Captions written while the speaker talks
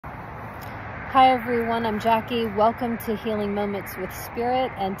Hi everyone, I'm Jackie. Welcome to Healing Moments with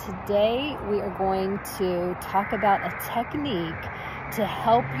Spirit, and today we are going to talk about a technique to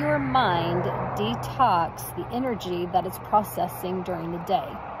help your mind detox the energy that it's processing during the day.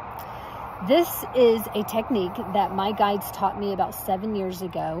 This is a technique that my guides taught me about 7 years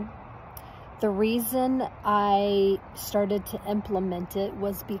ago. The reason I started to implement it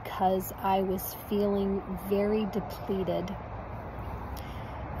was because I was feeling very depleted.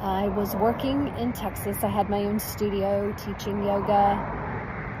 I was working in Texas. I had my own studio teaching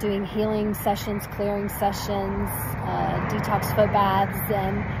yoga, doing healing sessions, clearing sessions, detox foot baths,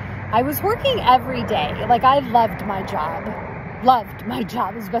 and I was working every day. Like, I loved my job. Loved my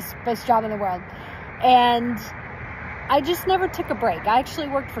job. It was the best job in the world. And I just never took a break. I actually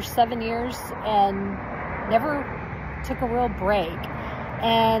worked for 7 years and never took a real break.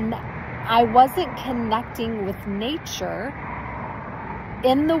 And I wasn't connecting with nature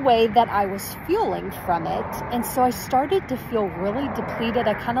in the way that I was fueling from it. And so I started to feel really depleted.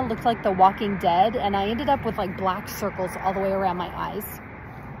 I kind of looked like the Walking Dead, and I ended up with like black circles all the way around my eyes.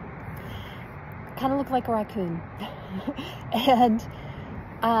 Kind of looked like a raccoon. And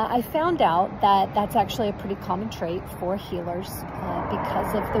I found out that that's actually a pretty common trait for healers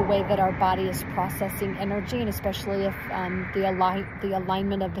because of the way that our body is processing energy, and especially if the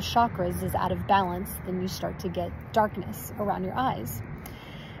alignment of the chakras is out of balance, then you start to get darkness around your eyes.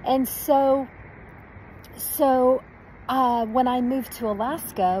 And so when I moved to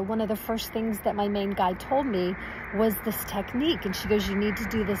Alaska, one of the first things that my main guide told me was this technique. And she goes, you need to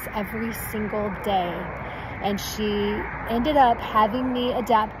do this every single day. And she ended up having me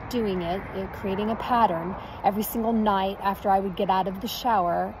adapt doing it, creating a pattern every single night after I would get out of the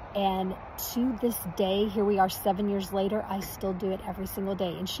shower. And to this day, here we are 7 years later, I still do it every single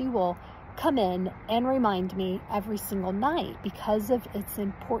day. And she will come in and remind me every single night because of its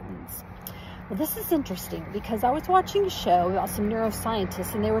importance. Well, this is interesting because I was watching a show about some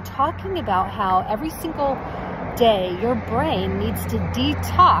neuroscientists, and they were talking about how every single day your brain needs to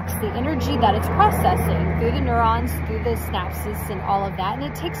detox the energy that it's processing through the neurons, through the synapses and all of that. And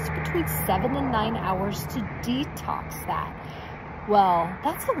it takes between 7 and 9 hours to detox that. Well,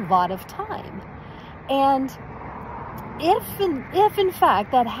 that's a lot of time. And if in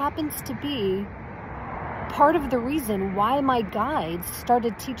fact that happens to be part of the reason why my guides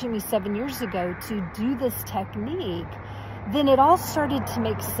started teaching me 7 years ago to do this technique, then it all started to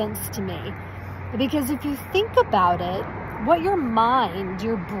make sense to me. Because if you think about it, what your mind,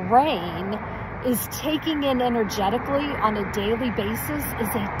 your brain is taking in energetically on a daily basis is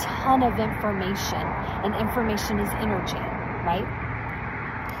a ton of information, and information is energy, right?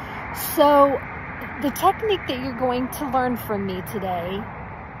 So the technique that you're going to learn from me today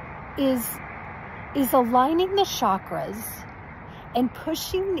is aligning the chakras and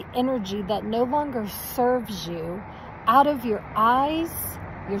pushing the energy that no longer serves you out of your eyes,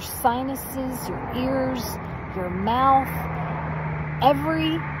 your sinuses, your ears, your mouth,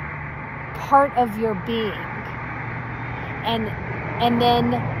 every part of your being, and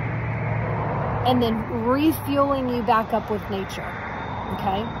then refueling you back up with nature.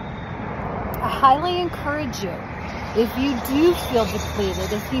 Okay? I highly encourage you, if you do feel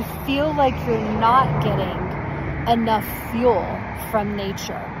depleted, if you feel like you're not getting enough fuel from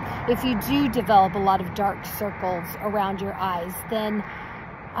nature, if you do develop a lot of dark circles around your eyes, then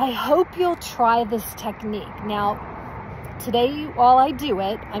I hope you'll try this technique. Now, today, while I do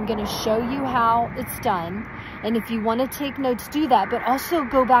it, I'm going to show you how it's done. And if you want to take notes, do that, but also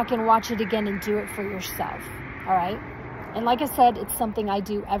go back and watch it again and do it for yourself. All right? And like I said, it's something I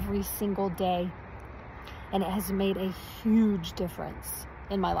do every single day, and it has made a huge difference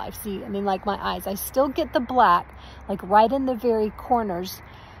in my life. See, I mean, like my eyes, I still get the black, like right in the very corners,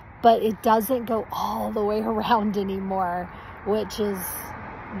 but it doesn't go all the way around anymore, which is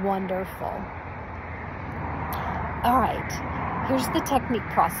wonderful. All right, here's the technique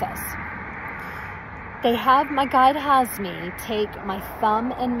process. My guide has me take my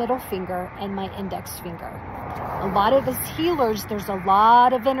thumb and middle finger and my index finger. A lot of us healers, there's a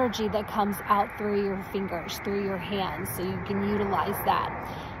lot of energy that comes out through your fingers, through your hands, so you can utilize that.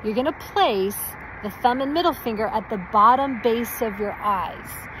 You're going to place the thumb and middle finger at the bottom base of your eyes.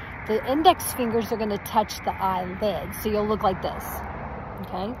 The index fingers are going to touch the eyelid, so you'll look like this.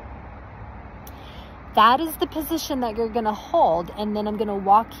 Okay? That is the position that you're going to hold, and then I'm going to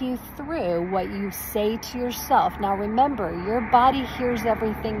walk you through what you say to yourself. Now remember, your body hears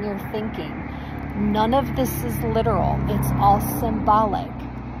everything you're thinking. None of this is literal. It's all symbolic.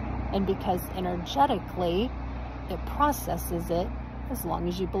 And because energetically, it processes it as long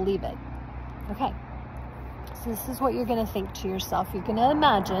as you believe it. Okay. So this is what you're going to think to yourself. You're going to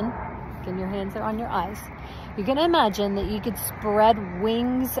imagine Again, your hands are on your eyes. You're going to imagine that you could spread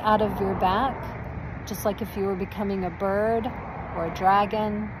wings out of your back, just like if you were becoming a bird or a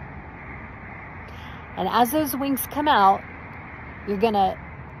dragon. And as those wings come out, you're going to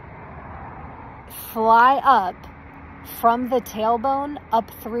fly up from the tailbone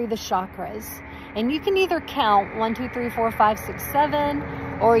up through the chakras. And you can either count 1, 2, 3, 4, 5, 6, 7,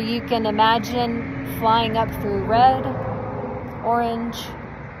 or you can imagine flying up through red, orange,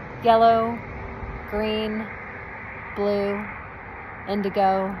 yellow, green, blue,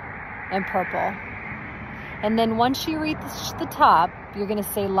 indigo, and purple. And then once you reach the top, you're going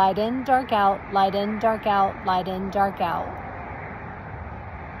to say light in, dark out, light in, dark out, light in, dark out.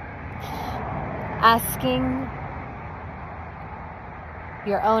 Asking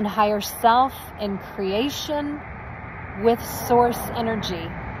your own higher self in creation with source energy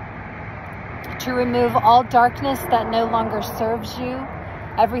to remove all darkness that no longer serves you,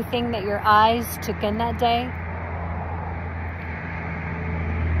 everything that your eyes took in that day,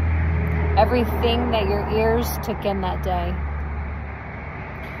 everything that your ears took in that day.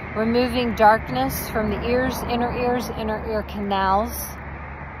 Removing darkness from the ears, inner ear canals,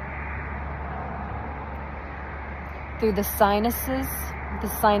 through the sinuses, the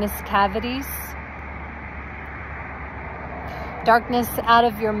sinus cavities. Darkness out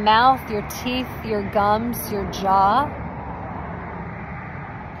of your mouth, your teeth, your gums, your jaw.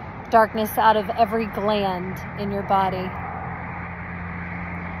 Darkness out of every gland in your body.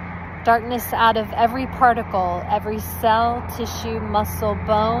 Darkness out of every particle, every cell, tissue, muscle,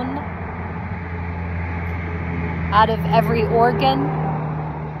 bone. Out of every organ.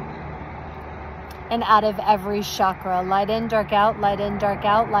 And out of every chakra. Light in, dark out, light in, dark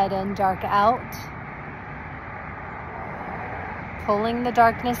out, light in, dark out. Pulling the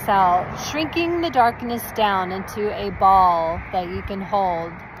darkness out, shrinking the darkness down into a ball that you can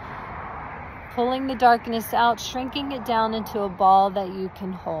hold. Pulling the darkness out, shrinking it down into a ball that you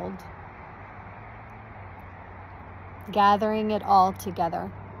can hold. Gathering it all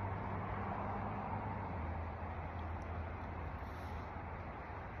together.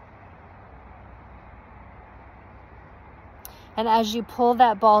 And as you pull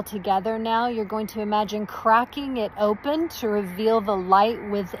that ball together now, you're going to imagine cracking it open to reveal the light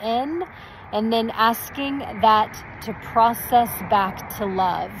within, and then asking that to process back to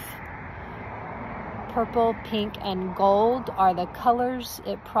love. Purple, pink, and gold are the colors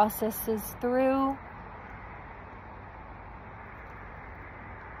it processes through.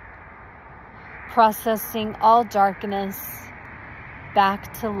 Processing all darkness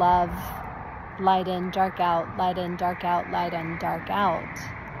back to love. Light in, dark out, light in, dark out, light in, dark out.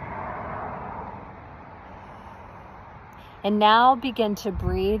 And now begin to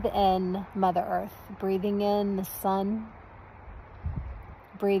breathe in Mother Earth. Breathing in the sun.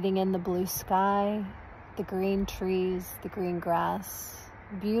 Breathing in the blue sky, the green trees, the green grass.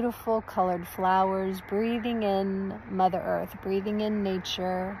 Beautiful colored flowers. Breathing in Mother Earth. Breathing in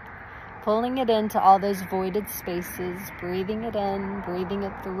nature. Pulling it into all those voided spaces, breathing it in, breathing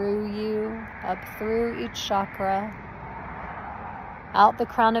it through you, up through each chakra, out the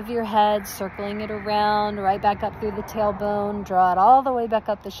crown of your head, circling it around, right back up through the tailbone, draw it all the way back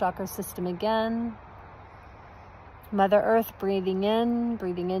up the chakra system again. Mother Earth, breathing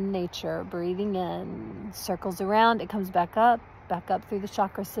in nature, breathing in, circles around, it comes back up through the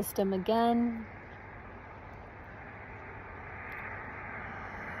chakra system again.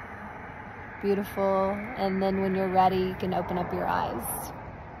 Beautiful. And then when you're ready, you can open up your eyes.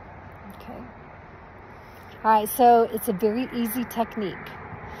 Okay. All right, so it's a very easy technique.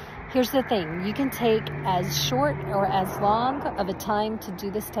 Here's the thing. You can take as short or as long of a time to do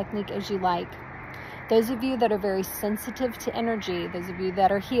this technique as you like. Those of you that are very sensitive to energy, those of you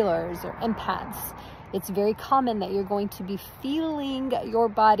that are healers or empaths, it's very common that you're going to be feeling your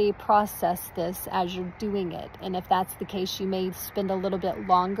body process this as you're doing it. And if that's the case, you may spend a little bit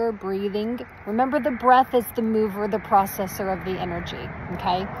longer breathing. Remember, the breath is the mover, the processor of the energy,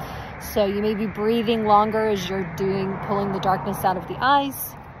 okay? So you may be breathing longer as you're pulling the darkness out of the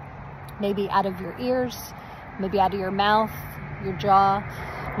eyes, maybe out of your ears, maybe out of your mouth, your jaw.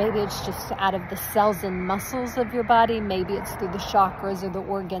 Maybe it's just out of the cells and muscles of your body. Maybe it's through the chakras or the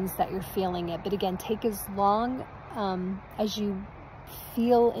organs that you're feeling it. But again, take as long as you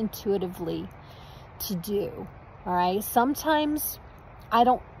feel intuitively to do. All right. Sometimes I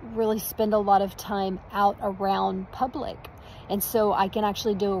don't really spend a lot of time out around public. And so I can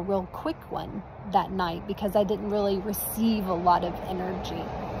actually do a real quick one that night because I didn't really receive a lot of energy.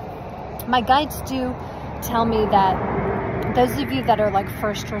 My guides do tell me that those of you that are like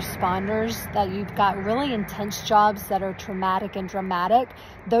first responders, that you've got really intense jobs that are traumatic and dramatic,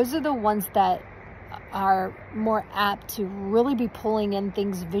 those are the ones that are more apt to really be pulling in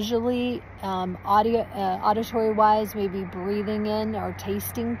things visually, auditory wise, maybe breathing in or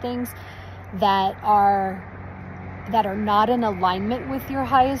tasting things that are not in alignment with your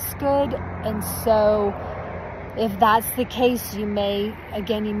highest good. And so if that's the case, you may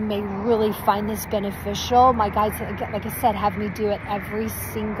really find this beneficial. My guides, like I said, have me do it every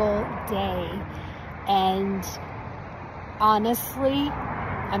single day. And honestly,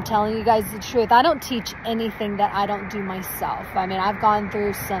 I'm telling you guys the truth. I don't teach anything that I don't do myself. I mean, I've gone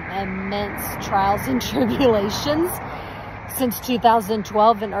through some immense trials and tribulations since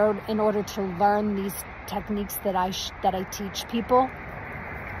 2012 in order to learn these techniques that I teach people.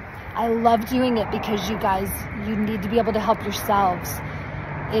 I love doing it because you guys, you need to be able to help yourselves.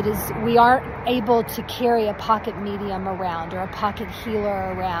 We aren't able to carry a pocket medium around, or a pocket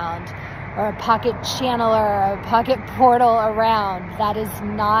healer around, or a pocket channeler, or a pocket portal around. That is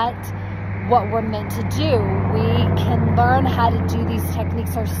not what we're meant to do. We can learn how to do these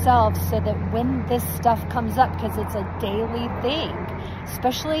techniques ourselves so that when this stuff comes up, because it's a daily thing,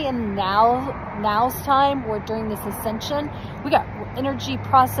 especially in now's time, we're during this ascension, we got energy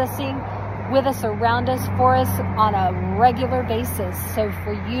processing with us, around us, for us on a regular basis. So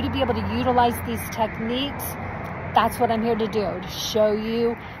for you to be able to utilize these techniques, that's what I'm here to do, to show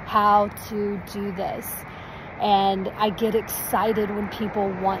you how to do this. And I get excited when people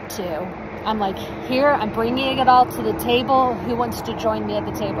want to. I'm like, here, I'm bringing it all to the table. Who wants to join me at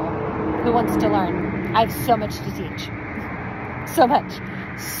the table? Who wants to learn? I have so much to teach. So much.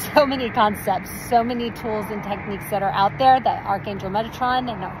 So many concepts, so many tools and techniques that are out there that Archangel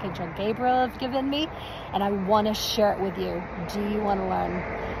Metatron and Archangel Gabriel have given me. And I want to share it with you. Do you want to learn?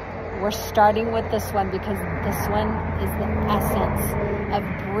 We're starting with this one because this one is the essence of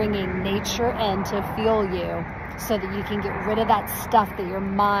bringing nature in to feel you, so that you can get rid of that stuff that your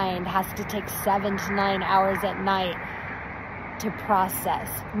mind has to take 7 to 9 hours at night to process.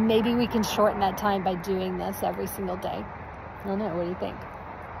 Maybe we can shorten that time by doing this every single day. I don't know. What do you think?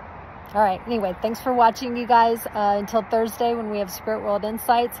 All right. Anyway, thanks for watching, you guys. Until Thursday when we have Spirit World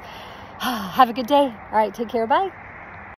Insights. Have a good day. All right. Take care. Bye.